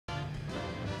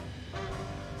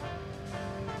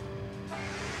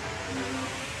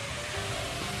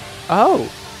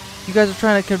Oh, you guys are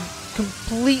trying to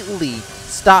completely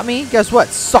stop me? Guess what,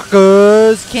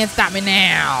 suckers? Can't stop me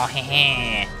now.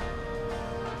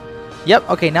 Yep,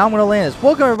 okay, now I'm going to land this.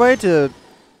 Welcome, everybody, to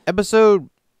episode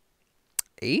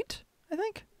 8, I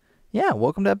think? Yeah,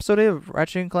 welcome to episode 8 of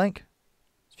Ratchet and Clank.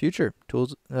 Future.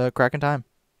 Tools, crack in time.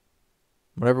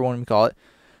 Whatever one we call it.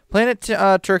 Planet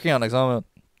Turkey on Exama.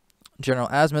 General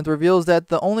Azimuth reveals that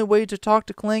the only way to talk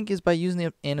to Clank is by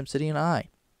using an obsidian eye.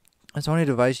 It's only a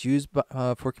device used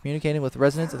for communicating with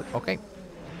residents. Okay.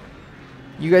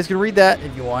 You guys can read that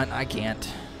if you want. I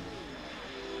can't.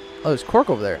 Oh, there's Quark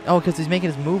over there. Oh, because he's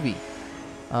making his movie.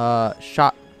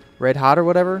 Shot Red Hot or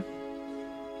whatever.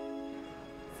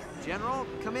 General,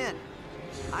 come in.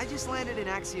 I just landed in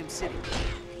Axiom City.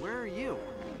 Where are you?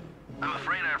 I'm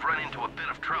afraid I've run into a bit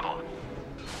of trouble.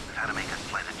 We've had to make a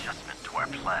slight adjustment to our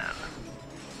plan.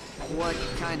 What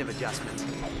kind of adjustment?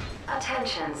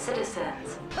 Attention,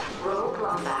 citizens. Rogue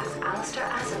Lombax Alistair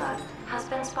Azimuth has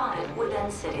been spotted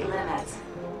within city limits.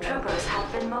 Troopers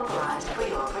have been mobilized for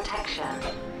your protection.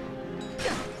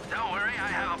 Don't worry, I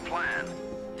have a plan.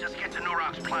 Just get to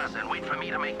Nurox Plaza and wait for me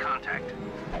to make contact.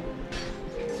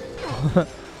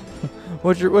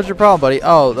 What's your problem, buddy?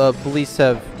 Oh, the police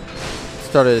have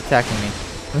started attacking me.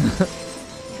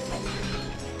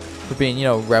 For being, you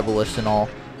know, rebellious and all.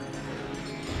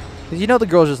 Cause you know the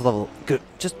girls just love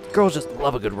girls just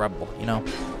love a good rebel, you know.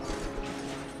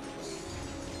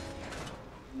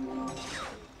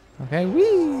 Okay,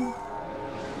 wee.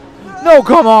 No,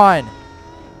 come on.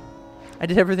 I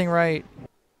did everything right.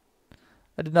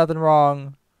 I did nothing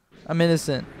wrong. I'm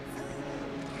innocent.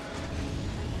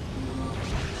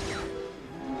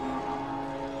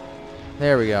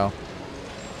 There we go.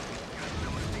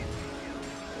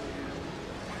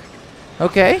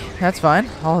 Okay, that's fine.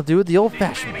 I'll do it the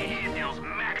old-fashioned way.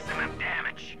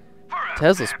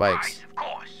 Tesla spikes.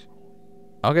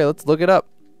 Okay, let's look it up.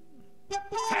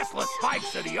 Tesla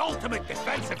spikes are the ultimate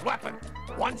defensive weapon.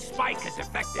 One spike is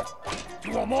effective.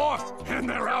 2 or more, and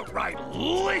they're outright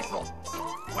lethal.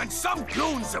 When some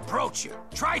goons approach you,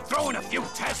 try throwing a few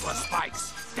Tesla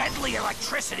spikes. Deadly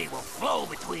electricity will flow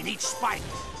between each spike,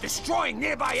 destroying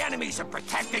nearby enemies and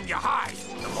protecting your hive.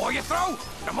 The more you throw,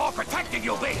 the more protected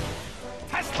you'll be.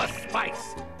 Tesla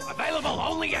spikes, available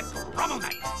only at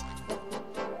Rumblenet.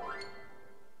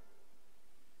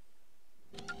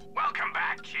 Welcome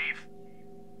back, Chief.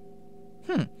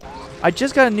 I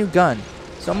just got a new gun,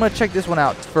 so I'm gonna check this one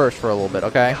out first for a little bit,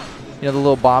 okay? You know the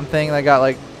little bomb thing that I got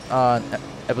like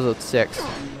episode 6.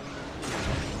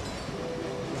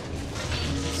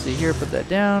 Let's see here, put that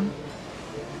down.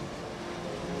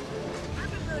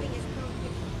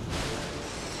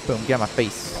 Boom, get on my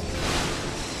face.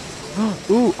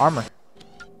 Ooh, armor.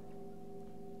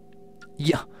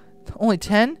 Yeah, only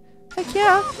 10? Heck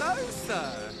yeah. Hello,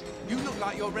 sir. You look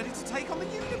like you're ready to take on the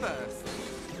universe.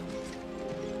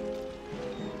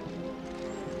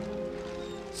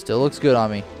 Still looks good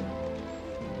on me.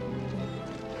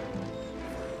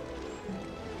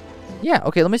 Yeah,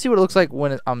 okay, let me see what it looks like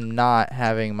when I'm not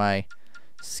having my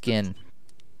skin.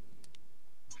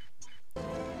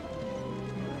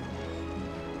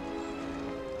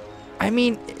 I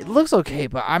mean, it looks okay,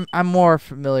 but I'm more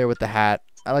familiar with the hat.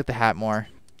 I like the hat more.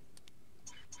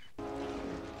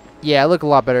 Yeah, I look a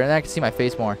lot better, and I can see my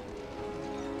face more.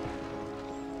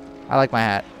 I like my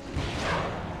hat.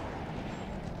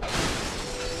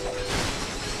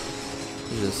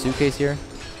 There's a suitcase here.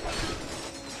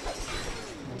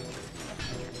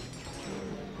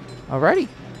 Alrighty.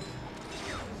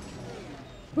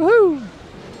 Woohoo!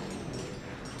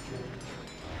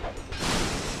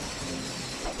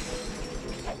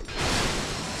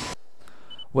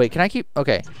 Wait, can I keep...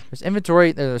 Okay, there's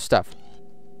inventory, there's stuff.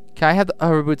 Can I have the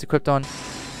hover boots equipped on?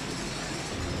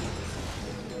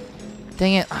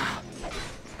 Dang it. I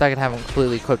thought I could have them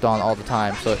completely equipped on all the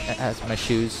time, so it has my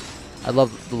shoes. I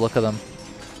love the look of them.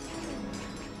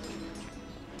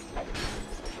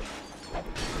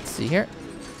 Let's see here.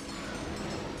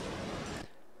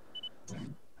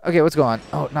 Okay, what's going on?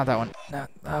 Oh, not that one. No,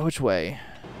 which way?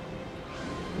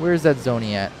 Where's that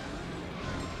zoni at?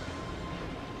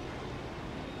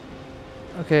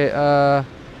 Okay, I'm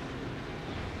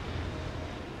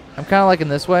kind of liking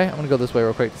this way. I'm going to go this way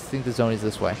real quick. I think the zoni's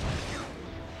this way.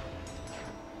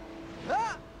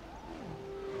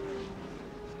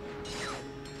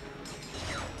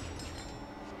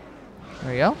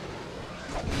 There we go.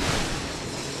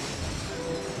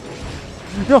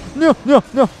 No, no, no,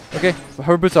 no. Okay,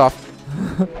 hover boots off.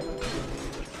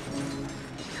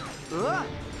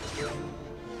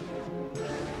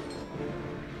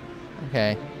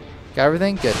 Okay. Got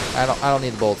everything? Good. I don't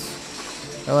need the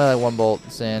bolts. I only like one bolt.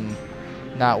 It's in.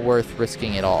 not worth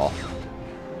risking it all.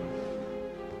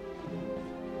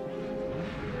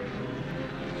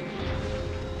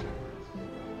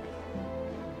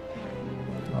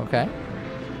 Okay.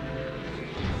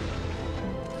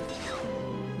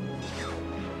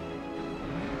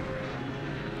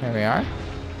 Here we are.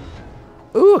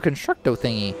 Ooh, a constructo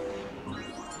thingy.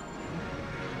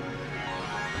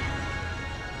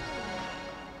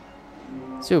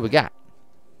 Let's see what we got.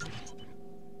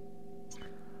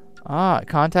 Ah,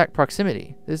 contact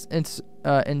proximity. This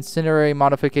incendiary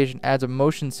modification adds a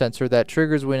motion sensor that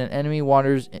triggers when an enemy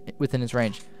wanders within its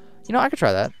range. You know, I could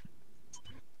try that.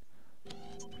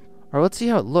 Or let's see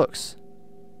how it looks.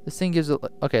 This thing gives it...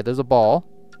 Okay, there's a ball.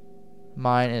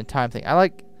 Mine and a time thing. I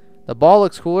like... The ball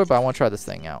looks cooler, but I want to try this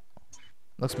thing out.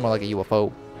 Looks more like a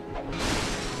UFO.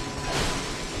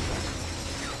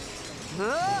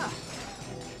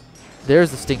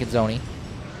 There's the stinking zoni.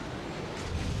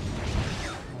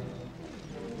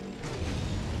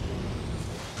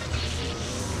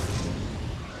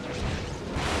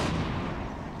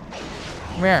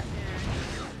 Come here.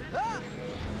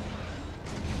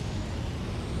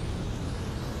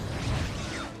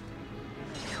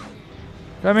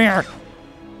 Come here.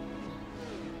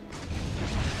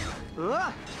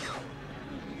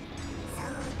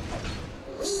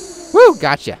 Woo!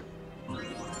 Gotcha.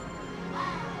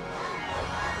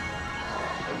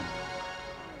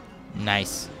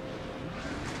 Nice.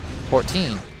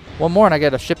 14. One more and I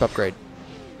get a ship upgrade.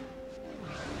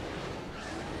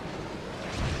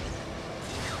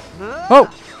 Oh!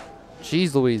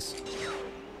 Jeez Louise.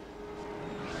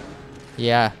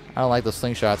 Yeah, I don't like those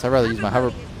slingshots. I'd rather use my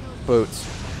hover boots.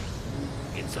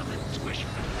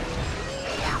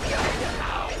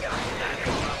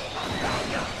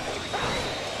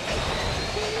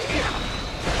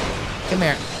 Come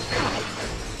here.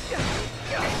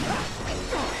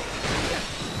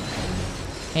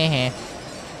 Heh.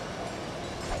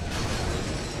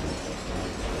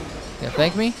 Gonna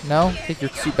thank me? No? Take your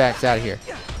suit backs out of here.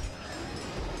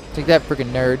 Take that,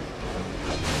 freaking nerd.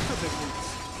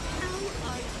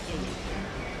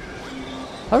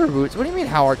 Hover boots? What do you mean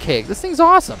how archaic? This thing's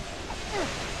awesome.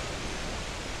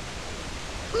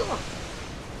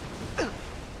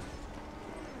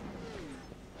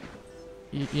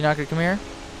 You not gonna come here?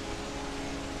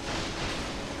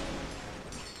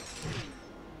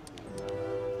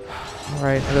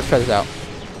 Alright, let's try this out.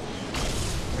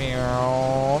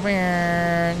 Meow,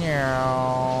 meow,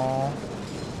 meow.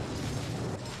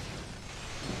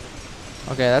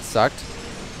 Okay, that sucked.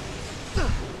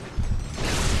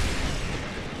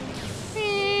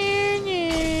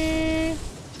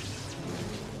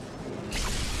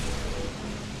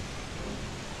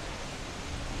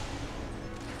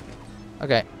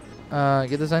 Okay.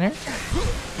 Get this on here.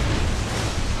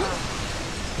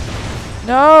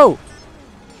 No!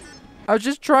 I was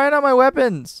just trying out my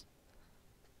weapons.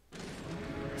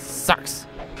 Sucks.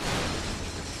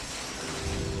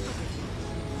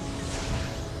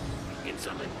 Get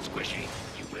something squishy.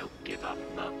 You will give up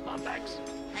the Lombax.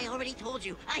 I already told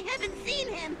you, I haven't seen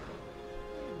him.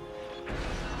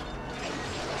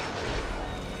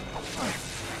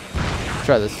 Let's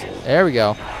try this. There we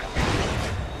go.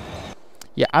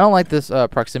 Yeah, I don't like this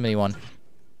proximity one.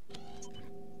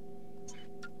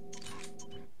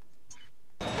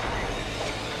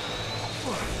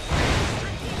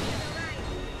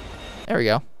 There we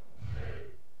go.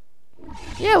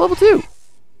 Yeah, level 2.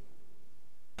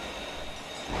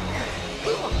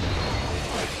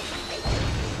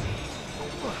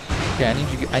 Okay,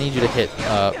 I need you to hit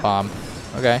bomb.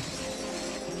 Okay.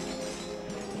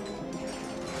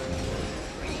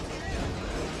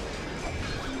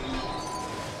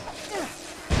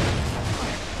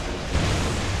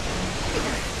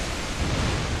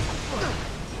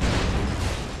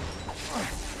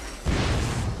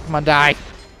 Come on, die.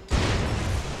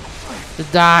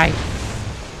 Just die.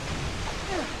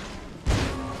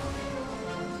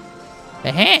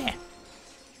 Eh-heh.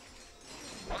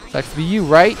 Sucks to be you,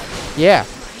 right? Yeah.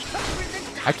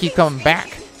 I keep coming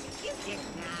back.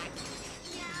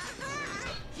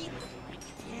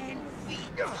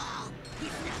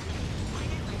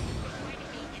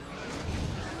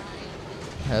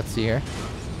 Let's see here.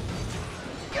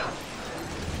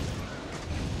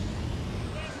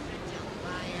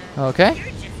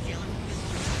 Okay.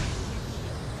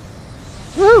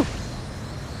 Woo!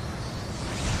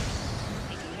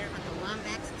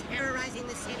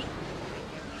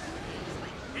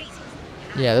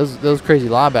 Yeah, those crazy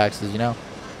Lombaxes, you know.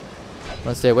 Want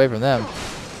to stay away from them.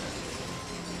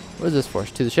 What is this for?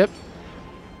 To the ship?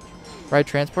 Ride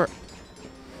transport?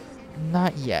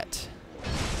 Not yet.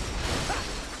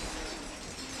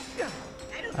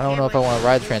 I don't I don't know if I want to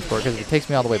ride the transport because if it takes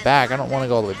me all the way back, I don't want to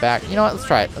go all the way back. You know what? Let's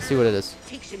try it. Let's see what it is.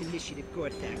 Take some initiative,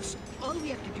 Gore-Tex. All we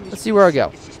have to do is Let's see where I go.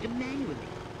 the system manually.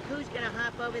 Who's gonna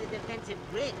hop over the defensive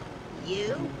grid?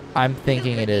 You? I'm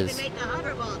thinking it is. Even make the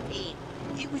hoverball team.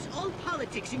 It was all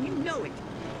politics, and you know it.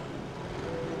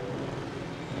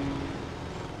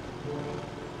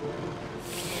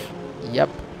 Yep.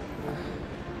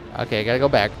 Okay, gotta go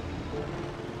back.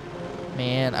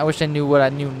 Man, I wish I knew what I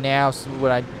knew now, so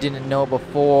what I didn't know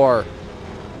before.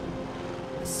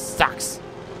 Sucks.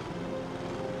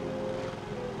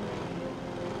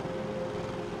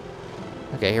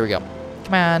 Okay, here we go.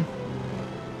 Come on.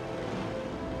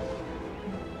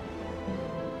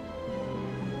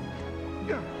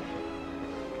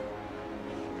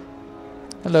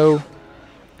 Hello.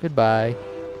 Goodbye.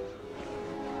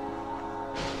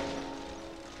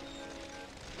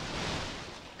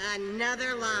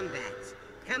 Another Lombax.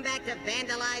 Come back to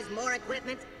vandalize more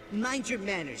equipment? Mind your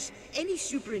manners. Any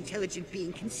super intelligent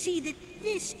being can see that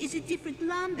this is a different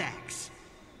Lombax.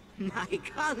 My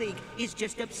colleague is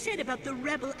just upset about the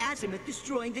rebel Azimuth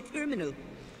destroying the terminal.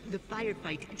 The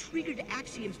firefight triggered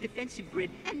Axiom's defensive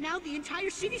grid, and now the entire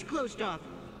city's closed off.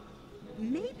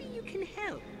 Maybe you can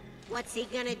help. What's he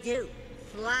gonna do?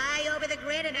 Fly over the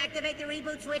grid and activate the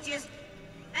reboot switches?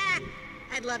 Ah,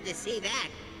 I'd love to see that.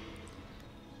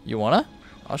 You wanna?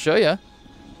 I'll show you.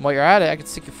 While you're at it, I can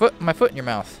stick my foot in your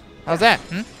mouth. How's that?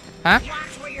 Huh? Watch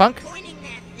where you're Punk? pointing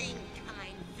that thing,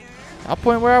 kind sir. I'll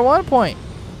point where I want to point.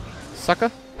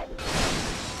 Sucker.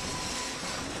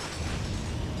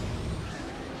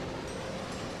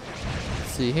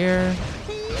 Let's see here.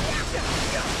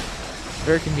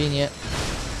 Very convenient.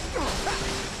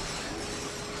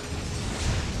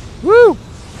 Woo!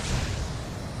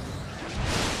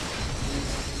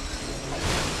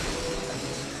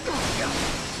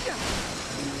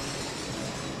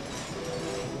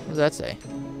 What does that say?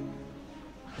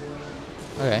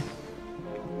 Okay.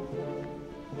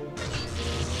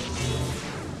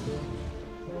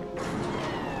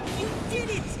 You did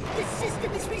it! The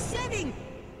system is resetting!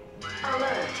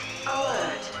 Alert!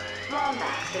 Alert!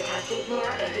 Lombax detected near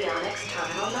Avionics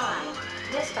Terminal 9.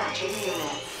 Dispatching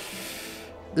units.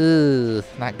 Ugh,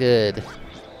 not good.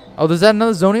 Oh, there's that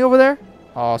another zoni over there?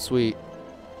 Oh, sweet.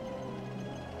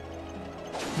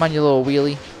 Come on, you little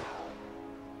wheelie.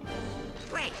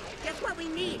 Great! Just what we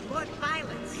need! More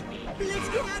violence! Let's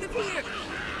get out of here!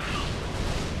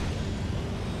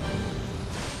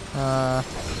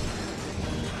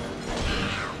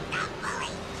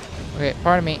 Okay,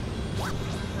 pardon me.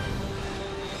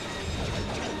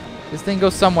 This thing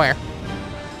goes somewhere.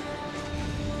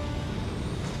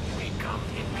 We come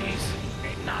in peace.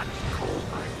 Not cool.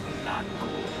 Not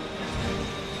cool.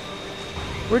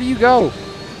 Where do you go?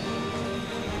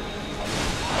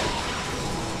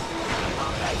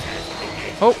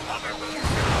 Oh.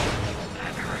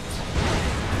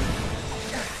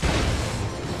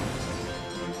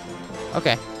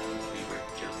 Okay.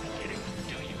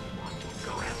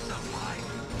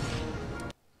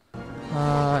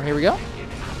 Here we go.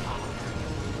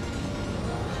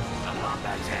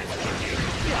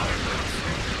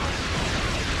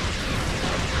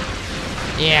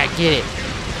 Yeah, get it.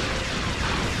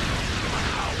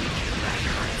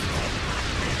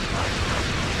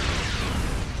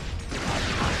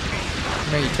 Come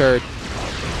here, you turd.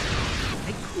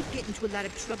 I could get into a lot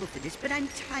of trouble for this, but I'm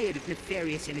tired of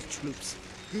Nefarious and his troops.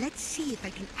 Let's see if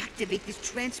I can activate this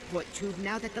transport tube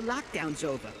now that the lockdown's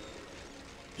over.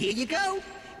 Here you go.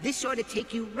 This ought to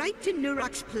take you right to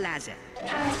Nurox Plaza.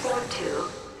 Transport tube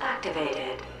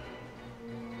activated.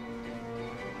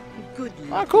 Good Oh,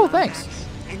 luck, cool, Lombax. thanks.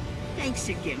 And thanks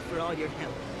again for all your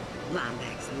help.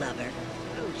 Lombax lover.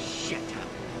 Oh, shut up.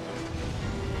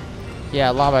 Yeah,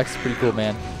 Lombax is pretty cool,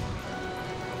 man.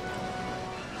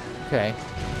 Okay.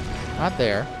 Not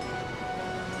there.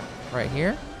 Right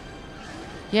here?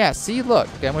 Yeah, see, look.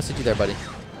 Okay, I'm gonna sit you there, buddy.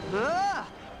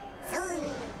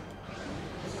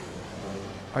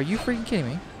 Are you freaking kidding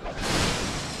me?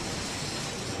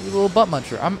 You little butt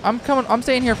muncher. I'm coming. I'm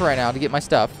staying here for right now to get my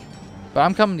stuff, but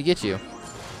I'm coming to get you.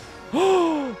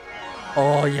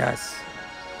 Oh yes.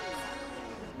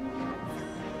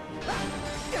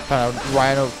 Found a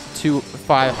Rhino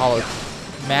 2.5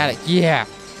 holomatic. Yeah.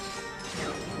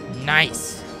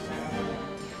 Nice.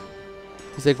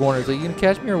 He's like wondering, are you gonna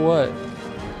catch me or what?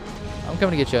 I'm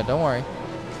coming to get you. Don't worry.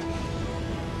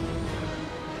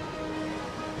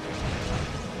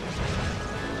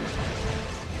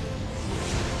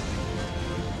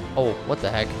 Oh, what the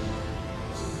heck?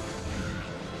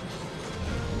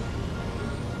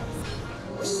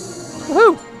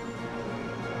 Woohoo!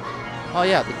 Oh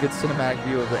yeah, the good cinematic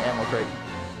view of the ammo crate.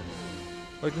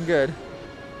 Looking good.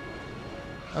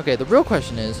 Okay, the real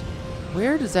question is,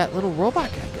 where does that little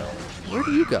robot guy go? Where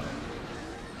do you go?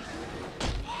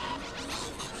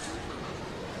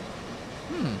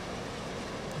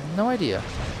 No idea.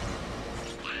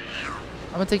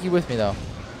 I'm gonna take you with me, though.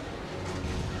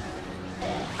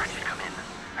 Ratchet, come in.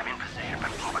 I'm in position,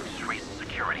 but Pollux raised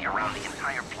security around the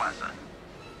entire plaza.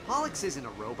 Pollux isn't a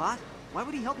robot. Why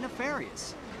would he help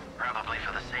Nefarious? Probably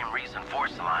for the same reason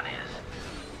Forsalon is.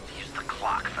 To use the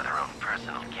clock for their own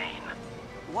personal gain.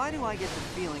 Why do I get the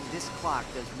feeling this clock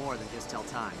does more than just tell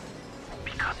time?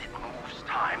 Because it moves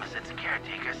time as its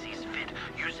caretaker sees fit,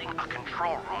 using a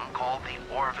control room called the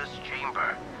Orvis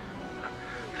Chamber.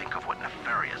 Think of what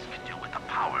Nefarious could do with the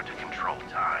power to control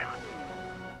time.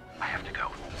 I have to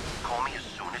go. Call me as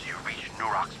soon as you reach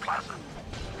Nurox Plaza.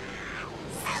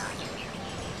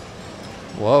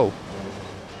 Whoa.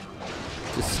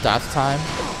 Just stops time.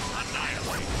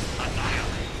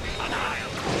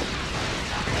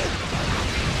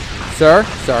 Sir,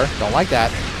 don't like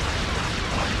that.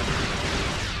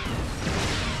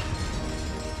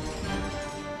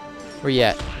 Where you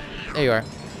at? There you are.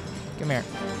 Come here.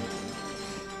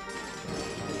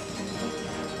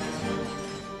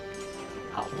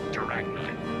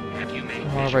 Have you made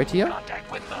Right to you.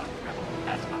 contact with the rebel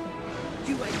Azimuth?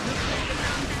 Do I look like a lambda?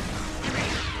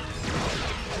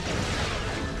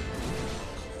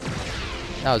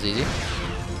 That was easy.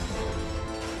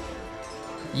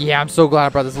 Yeah, I'm so glad I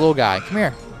brought this little guy. Come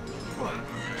here.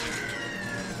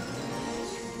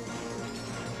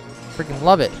 Freaking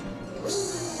love it.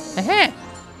 There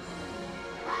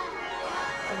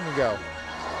we go.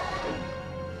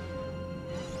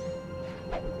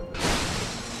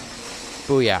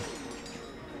 Booyah.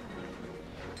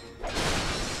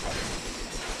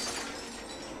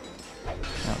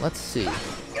 Now let's see.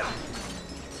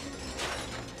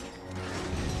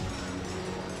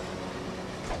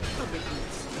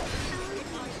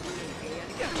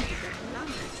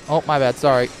 Oh, my bad.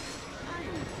 Sorry.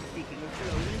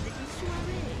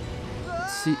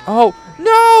 Let's see. Oh,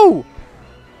 no!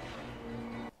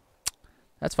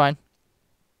 That's fine.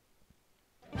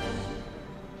 I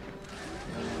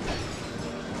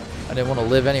didn't want to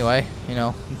live anyway. You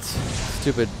know, it's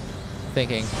stupid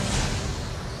thinking.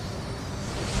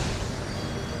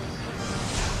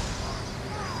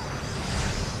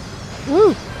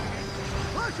 Woo!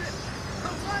 Ratchet!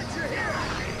 I'm glad you're here!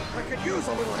 I could use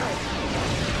a little help.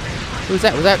 Who's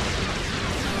that? Was that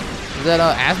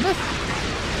Azimuth?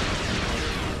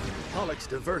 Pollux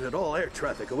diverted all air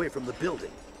traffic away from the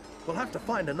building. We'll have to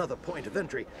find another point of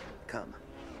entry. Come.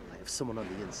 I have someone on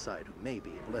the inside who may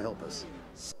be able to help us.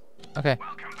 Okay.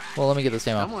 Well, let me get this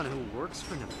ammo. Someone who works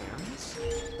for Nefarious?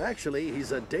 Actually,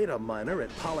 he's a data miner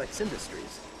at Pollux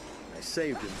Industries. I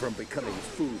saved him from becoming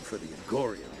food for the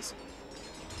Angorians.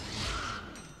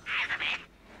 Azimuth,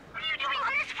 what are you doing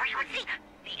on this frequency?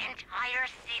 The entire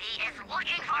city is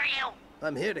looking for you.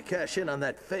 I'm here to cash in on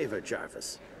that favor,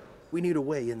 Jarvis. We need a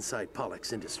way inside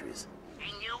Pollux Industries.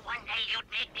 I knew one day you'd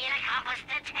make me an accomplice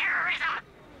to terrorism.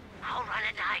 I'll run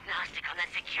a diagnostic on the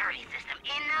security system.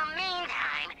 In the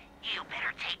meantime, you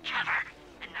better take cover.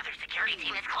 Another security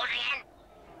team is closing in.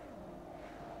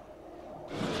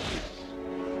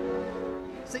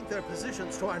 Sync their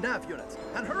positions to our nav units,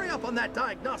 and hurry up on that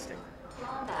diagnostic.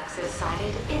 Lombax is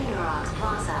sighted in Nurox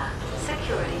Plaza.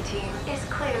 Security team is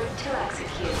cleared to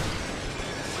execute.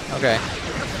 Okay.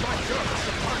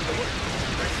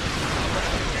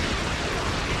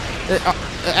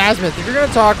 Azimuth, if you're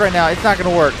gonna talk right now, it's not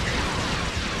gonna work.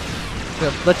 I'm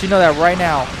gonna let you know that right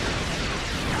now.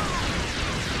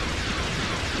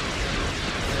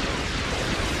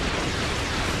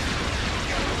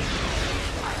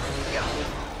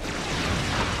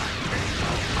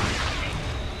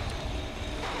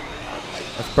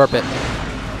 Let's burp it.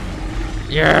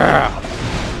 Yeah!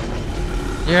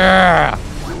 Yeah!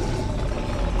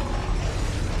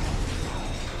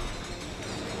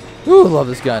 Ooh, love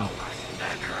this gun.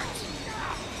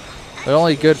 But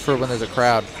only good for when there's a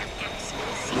crowd.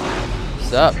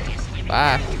 What's up?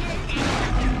 Bye.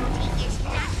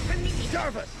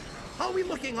 Jarvis, how are we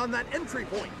looking on that entry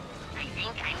point? I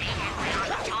think I may have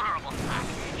found a tolerable spot.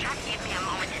 Just give me a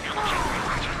moment to double check my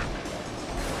watcher.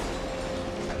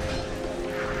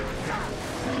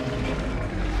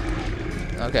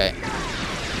 Okay.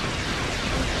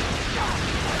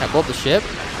 Can I blow up the ship?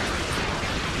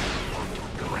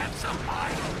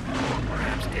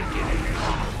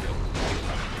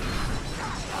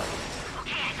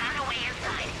 Okay, I found a way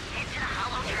inside. Head to the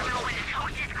hollow terminal when the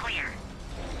coast is clear.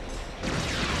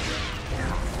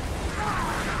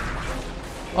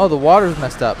 Oh, the water's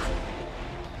messed up.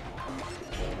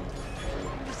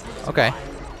 Okay.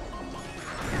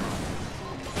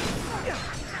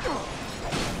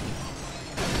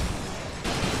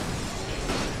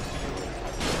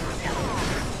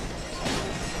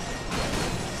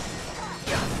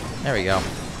 There we go.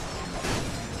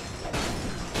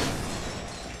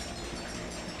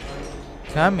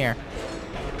 Come here.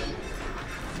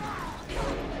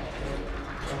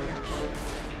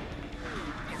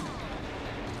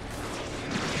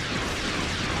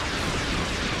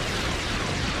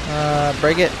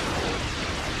 Break it.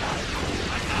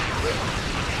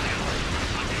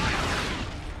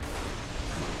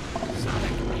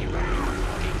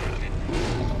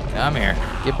 Come here.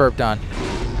 Get burped on.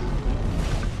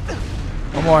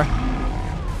 One more.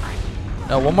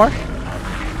 No, one more.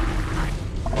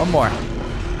 One more.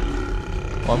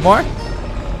 One more.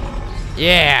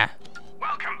 Yeah.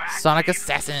 Welcome back. Sonic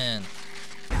Assassin.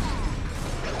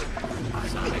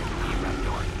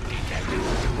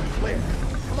 Clear.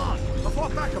 Come on, before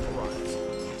backup arrives.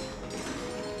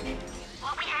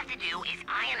 What we have to do is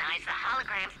ionize the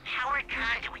hologram's power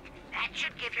conduit. That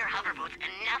should give your hover boots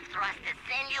enough thrust to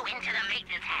send you into the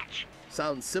maintenance hatch.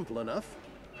 Sounds simple enough.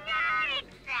 Not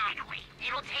exactly.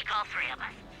 It'll take all three of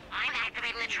us. I'm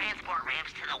activating the transport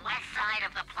ramps to the west side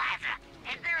of the plaza.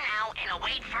 Head there now and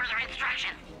await further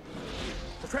instructions.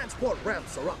 The transport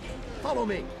ramps are up. Follow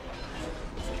me.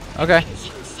 Okay.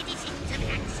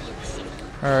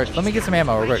 Alright, let me get some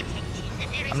ammo real quick.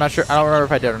 I'm not sure. I don't remember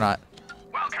if I did or not.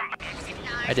 Welcome back.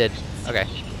 I did. Okay.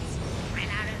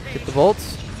 Get the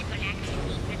bolts.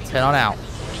 Let's head on out.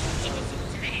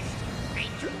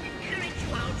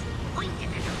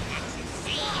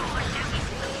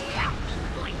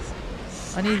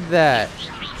 I need that.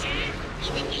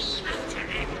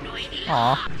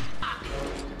 Aw.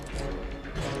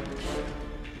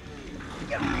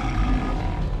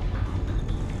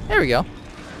 There we go.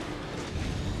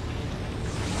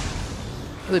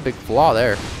 Really big flaw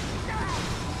there.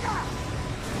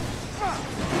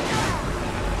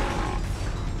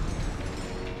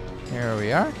 Here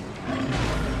we are.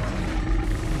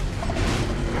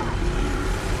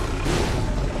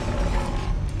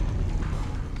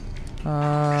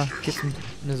 Get some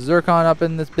Zircon up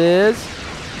in this biz.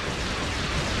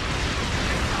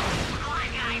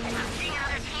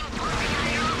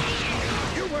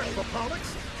 You work for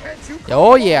Pollux? Can't you?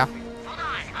 Oh yeah. Hold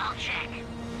on, I'll check.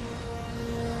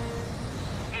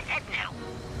 It said no.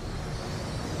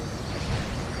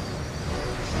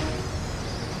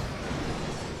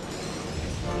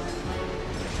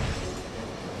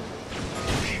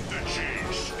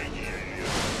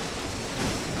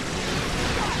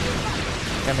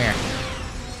 Come here.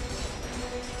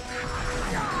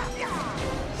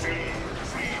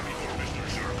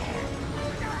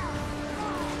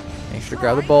 Make sure to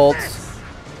grab the bolts.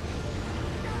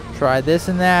 Try this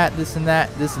and that, this and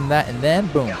that, this and that, and then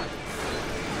boom.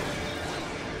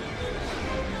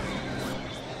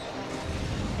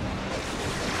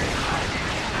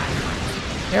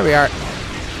 Here we are.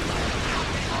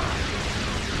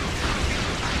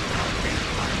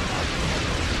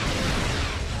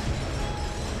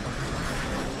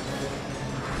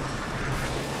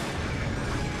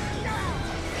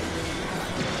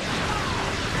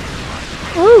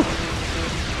 Woo!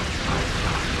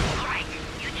 Alright,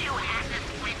 you two have to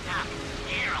split up.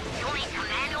 General, you'll need to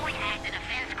manually hack the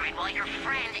defense grid while your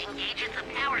friend engages the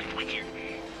power switches.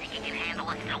 Think you can handle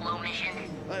a solo mission?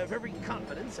 I have every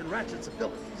confidence in Ratchet's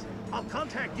abilities. I'll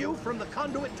contact you from the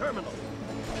conduit terminal.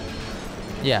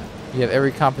 Yeah, you have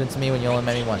every confidence in me when you only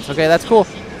met me once. Okay, that's cool.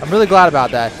 I'm really glad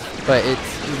about that, but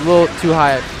it's a little too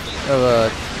high of a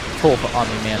toll on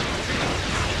me, man.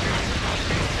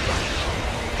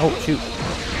 Oh, shoot.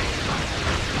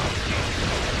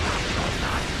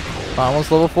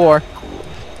 Almost level 4.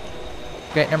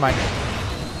 Okay, never mind.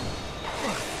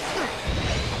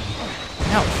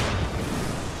 Ouch.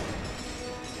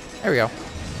 There we go.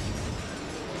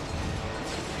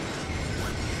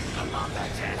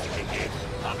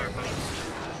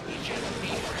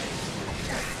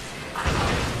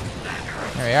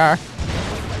 There we are.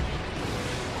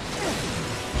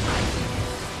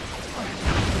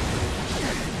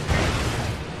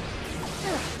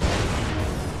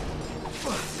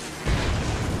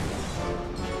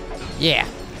 Yeah.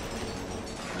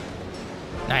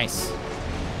 Nice.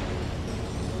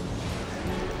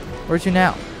 Where's you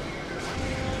now?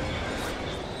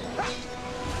 I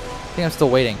think I'm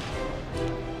still waiting.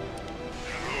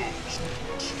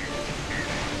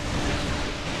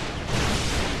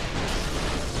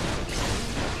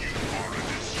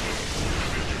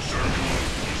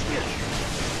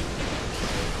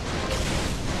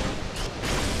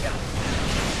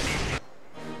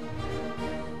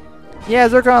 Yeah,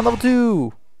 Zircon level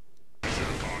 2.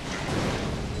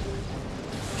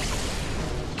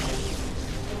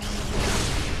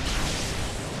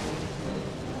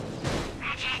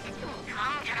 Ratchet,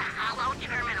 come to the hollow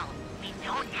terminal. We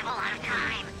don't have a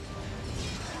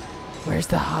Where's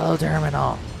the holo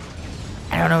terminal?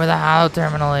 I don't know where the holo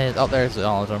terminal is. Oh, there's the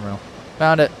holo terminal.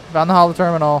 Found it. Found the holo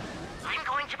terminal. I'm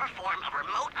going to perform a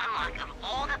remote unlock of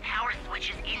all the power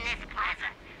switches in this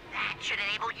plaza. That should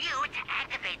enable you to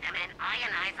activate them and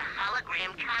ionize a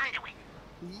hologram conduit.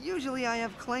 Usually I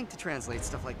have Clank to translate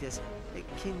stuff like this.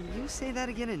 Can you say that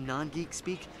again in non-geek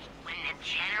speak? When the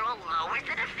General lowers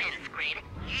the defense grid,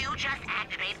 you just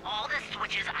activate all the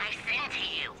switches I send to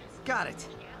you. Got it.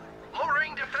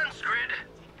 Lowering defense grid.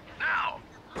 Now.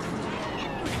 Okay,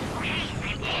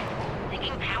 I'm in.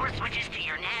 Linking power switches to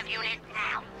your nav unit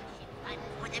now. I'm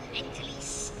fundamentally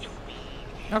stupid.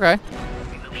 Okay.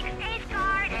 Removing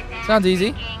safeguard and nav Sounds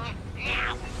easy. syncing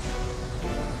now.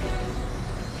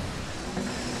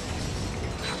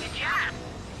 Good job.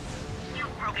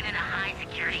 You've broken into high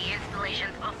security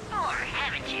installations before,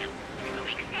 haven't you?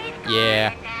 Removing safeguard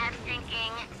Yeah. and nav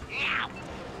syncing now.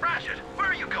 Ratchet, where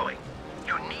are you going?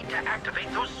 You need to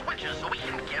activate those switches so we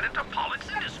can get into Pollux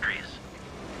Industries.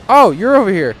 Oh, you're over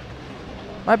here.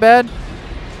 My bad. Not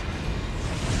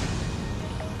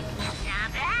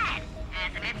bad.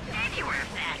 Azimuth said you were a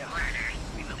fast learner.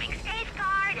 Removing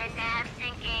safeguard and nav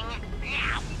syncing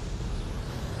now.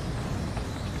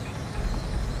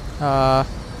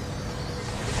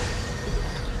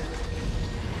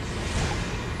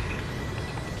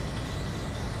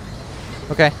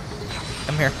 Okay.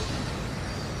 I'm here.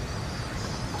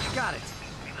 Got it.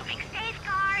 Removing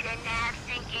safeguard and nav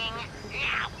syncing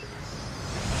now.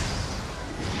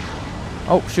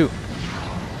 Oh, shoot.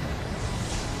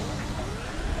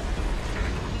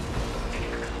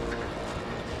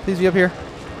 Please be up here.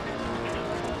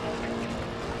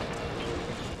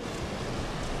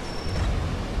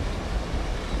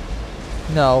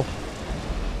 No.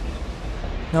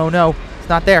 No, no. It's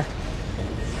not there.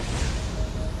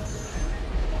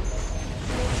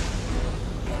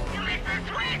 You missed the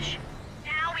switch.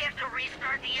 Now we have to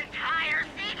restart the entire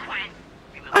sequence.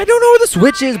 Removing I don't know where the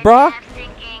switch is, safeguard brah. and nav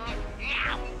syncing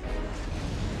now.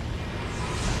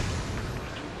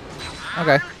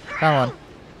 Okay. Found one.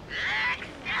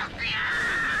 Excelsior!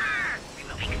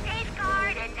 Removing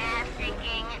safeguard and nav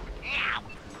syncing now.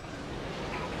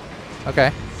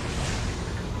 Okay.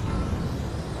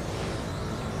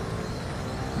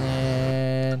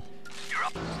 And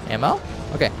ammo?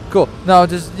 Okay, cool. No,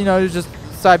 just it's just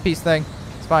side piece thing.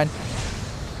 It's fine.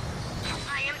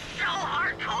 I am so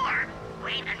hardcore.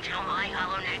 Wait until my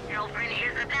HoloNet girlfriend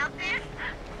hears about this.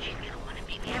 She's gonna want to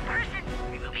meet me in person.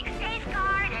 Removing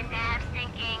safeguard and nav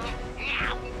syncing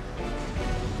now.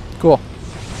 Cool.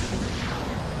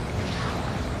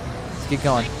 Let's get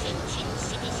going. Attention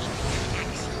citizens of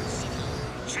Axiom City.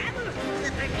 Travel through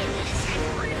the pernicious and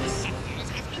worthless sectors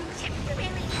has been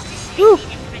temporarily Woo.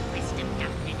 suspended at the request of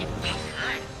Dr. Defense.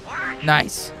 Good work.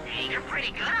 Nice. Hey, you're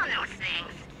pretty good on those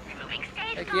things. Removing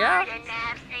safeguard yeah. and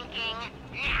nav syncing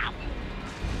now.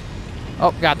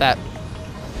 Oh, got that.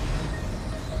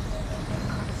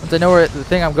 Once I know where the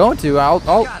thing I'm going to, I'll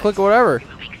click whatever.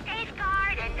 Removing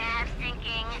safeguard and nav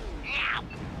syncing now.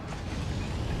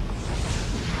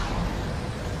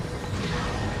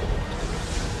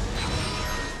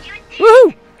 You did it.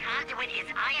 Woohoo! Conduit is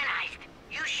ionized.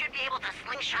 You should be able to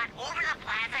slingshot over the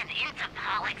plaza and into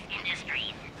Pollux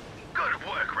Industries. Good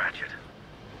work, Ratchet.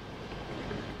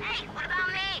 Hey, what about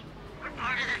me? We're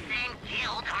part of the same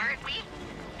guild, aren't we?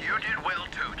 You did well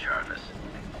too, Jarvis.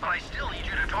 But I still need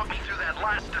you to talk me through that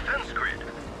last defense grid.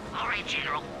 All right,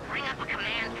 General. Bring up a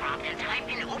command prompt and type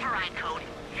in override code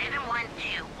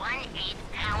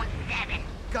 71218#7.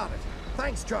 Got it.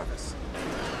 Thanks, Jarvis.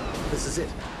 This is it.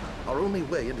 Our only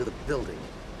way into the building.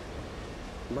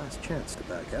 Last chance to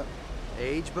back out.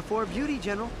 Age before beauty,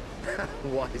 General.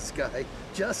 Wise guy,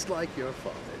 just like your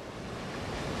father.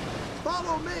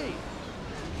 Follow me!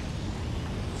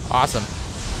 Awesome.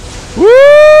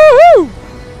 Woo!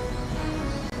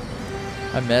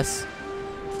 I miss.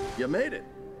 You made it.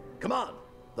 Come on.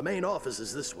 The main office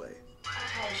is this way.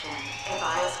 Attention. A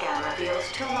bioscan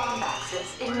reveals 2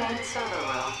 Lombaxes in main server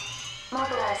room.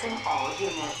 Mobilizing all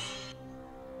units.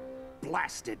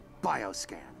 Blasted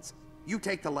bioscans. You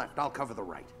take the left, I'll cover the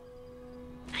right.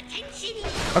 Attention.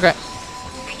 Okay. I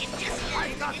can just I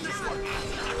got this one.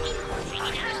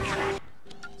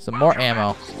 Some more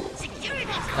ammo. Security.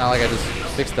 Not like I just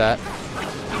fixed that. In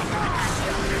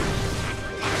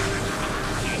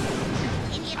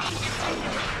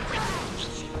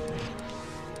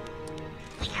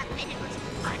the event of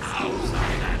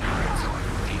evacuation,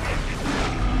 we have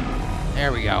minutes.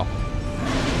 There we go.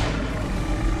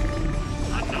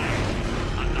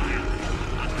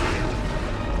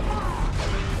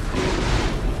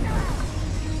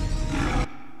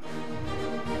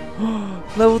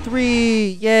 Level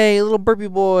 3! Yay, little burpee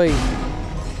boy.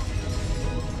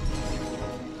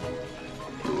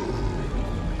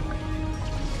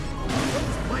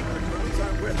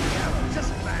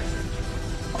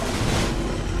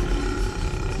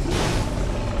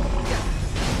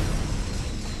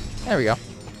 There we go.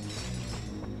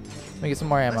 Let me get some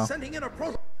more ammo. Sending in a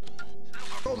pro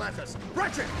mantis.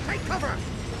 Ratchet, take cover.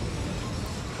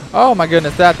 Oh my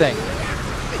goodness, that thing.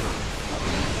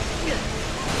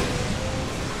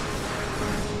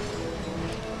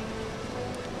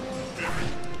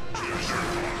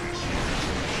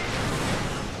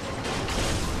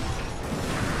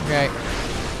 Okay.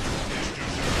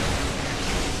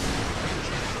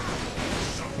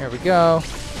 Here we go.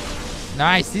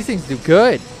 Nice. These things do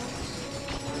good.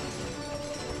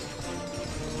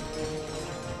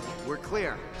 We're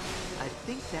clear. I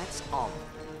think that's all.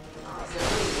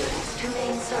 Auxiliary units to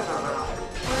main server room.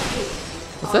 Repeat.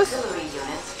 What's this? Auxiliary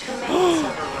units to main server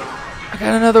room. I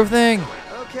got another thing.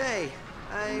 Okay,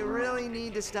 I really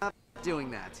need to stop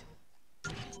doing that.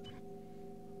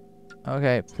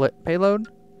 Okay, payload.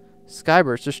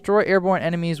 Skyburst. Destroy airborne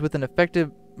enemies with an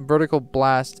effective vertical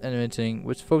blast emitting,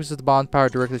 which focuses the bomb's power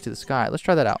directly to the sky. Let's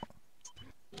try that out.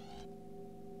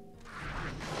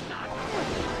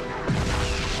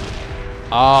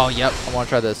 Oh, yep. I want to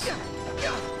try this.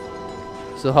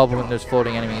 Still help when there's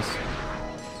floating enemies.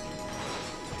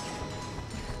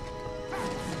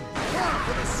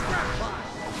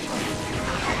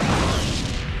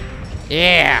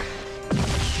 Yeah!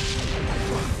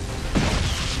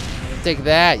 Take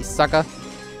that, you sucker.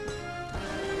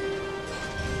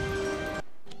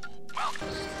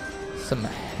 Some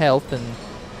health and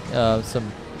some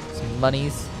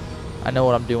monies. I know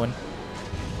what I'm doing.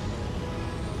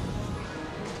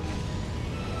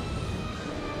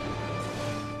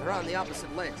 They're on the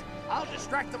opposite ledge. I'll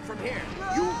distract them from here.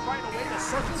 You find a way to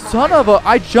circle. Son of a!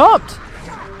 I jumped.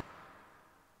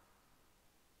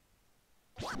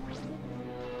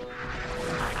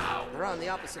 They're on the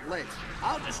opposite ledge.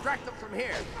 I'll distract them from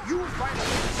here. You find a way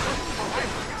to circle behind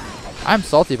them. I'm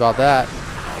salty about that.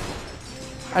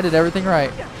 I did everything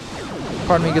right.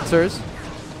 Pardon me, good sirs.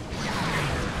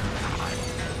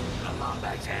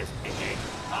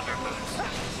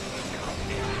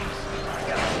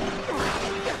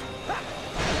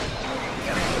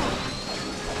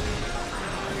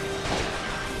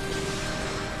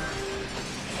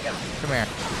 Come here.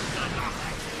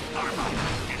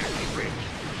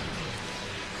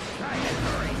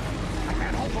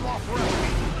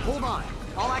 Hold on.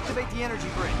 I'll activate the energy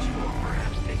bridge.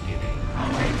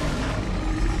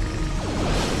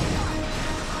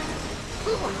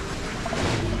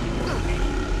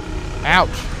 Ouch.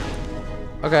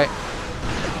 Okay.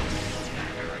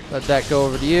 Let that go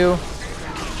over to you.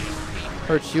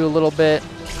 Hurts you a little bit.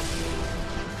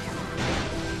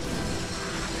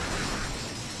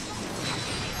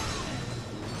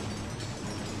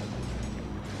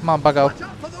 Come on, Bucko.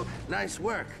 Nice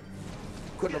work.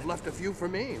 Couldn't have left a few for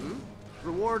me, hmm?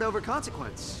 Reward over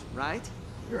consequence, right?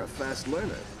 You're a fast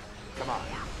learner. Come on,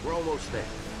 we're almost there.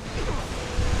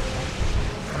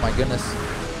 Oh my goodness.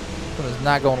 Something's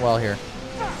not going well here.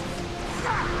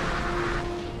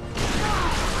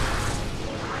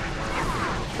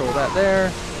 Control that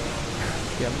there.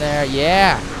 Get him there.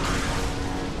 Yeah!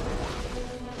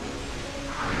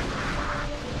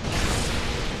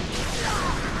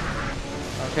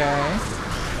 Okay.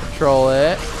 Control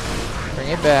it. Bring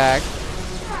it back.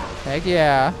 Heck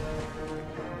yeah.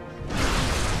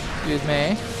 Excuse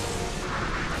me.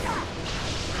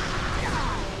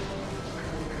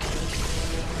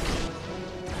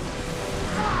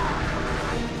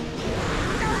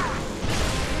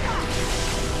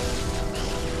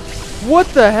 What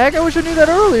the heck? I wish I knew that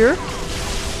earlier.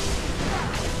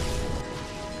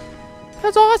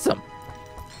 That's awesome.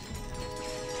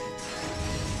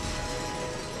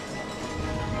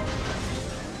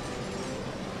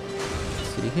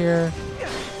 Let's see here.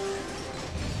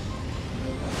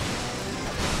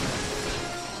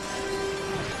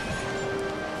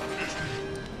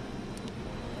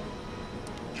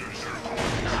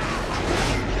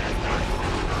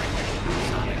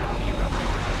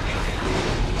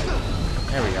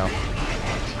 There we go.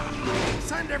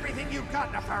 Send everything you've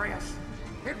got, Nefarious.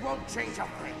 It won't change a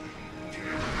thing.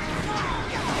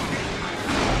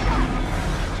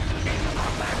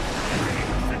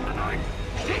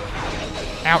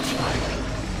 Ouch.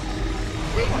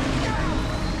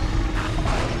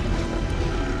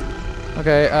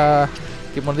 Okay,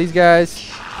 get one of these guys.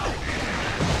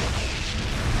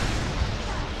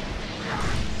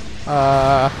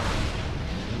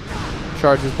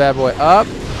 Charge this bad boy up.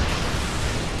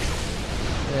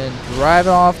 And drive it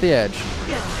off the edge.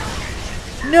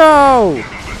 No!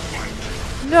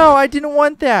 No, I didn't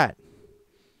want that.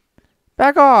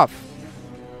 Back off.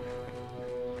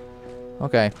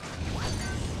 Okay.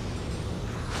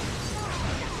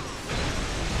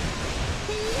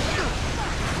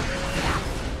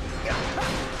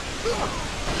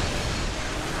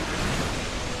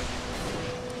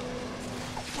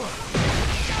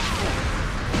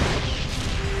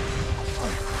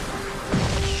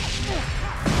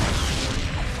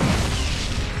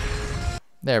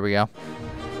 There we go.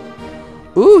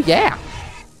 Ooh, yeah.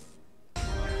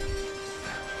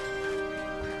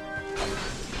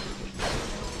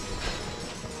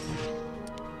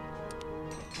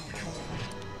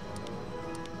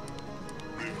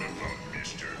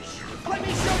 Let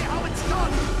me show you how it's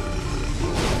done!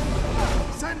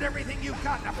 Send everything you've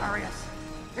got, Nefarious.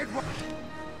 It won't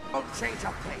change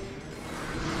a thing.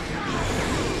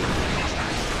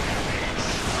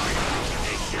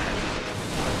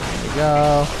 There we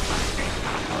go.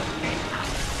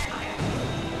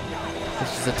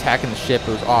 It's just attacking the ship.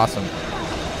 It was awesome.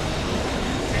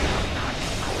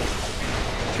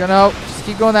 No, just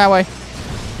keep going that way.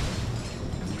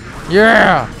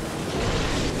 Yeah!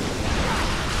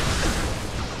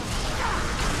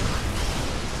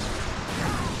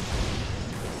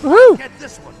 Woohoo! Get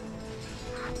this one.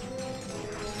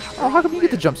 Oh, how come you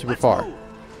get to jump super far?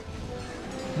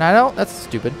 No, I don't. That's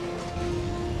stupid.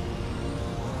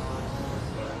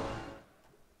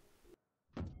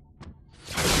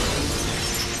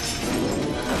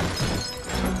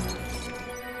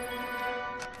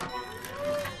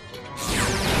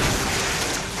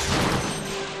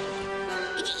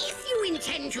 If you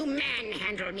intend to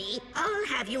manhandle me, I'll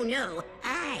have you know,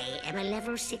 I am a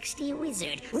level 60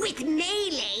 wizard with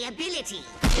melee ability.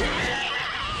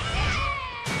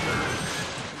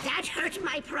 That hurt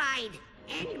my pride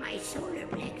and my solar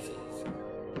plexus.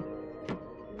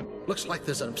 Looks like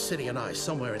there's an obsidian eye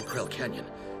somewhere in Krill Canyon.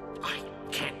 I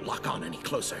can't lock on any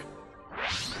closer.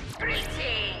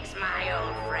 Greetings, my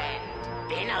old friend.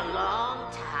 Been a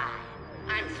long time.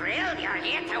 I'm thrilled you're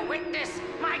here to witness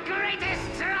my greatest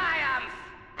triumph.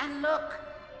 And look,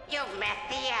 you've met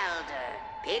the Elder.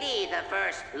 Pity the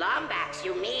first Lombax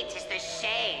you meet is the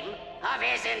shame of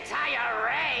his entire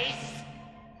race.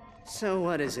 So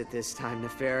what is it this time,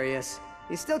 Nefarious?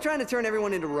 You still trying to turn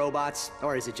everyone into robots?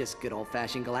 Or is it just good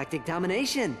old-fashioned galactic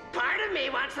domination? Part of me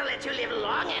wants to let you live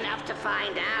long enough to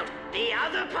find out. The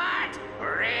other part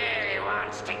really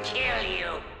wants to kill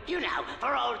you. You know,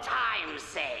 for old time's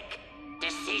sake.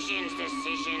 Decisions,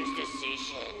 decisions,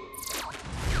 decisions.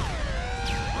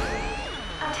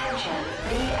 Attention,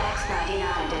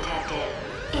 VX-99 detected.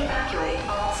 Evacuate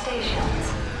all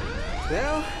stations.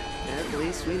 Well, at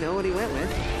least we know what he went with.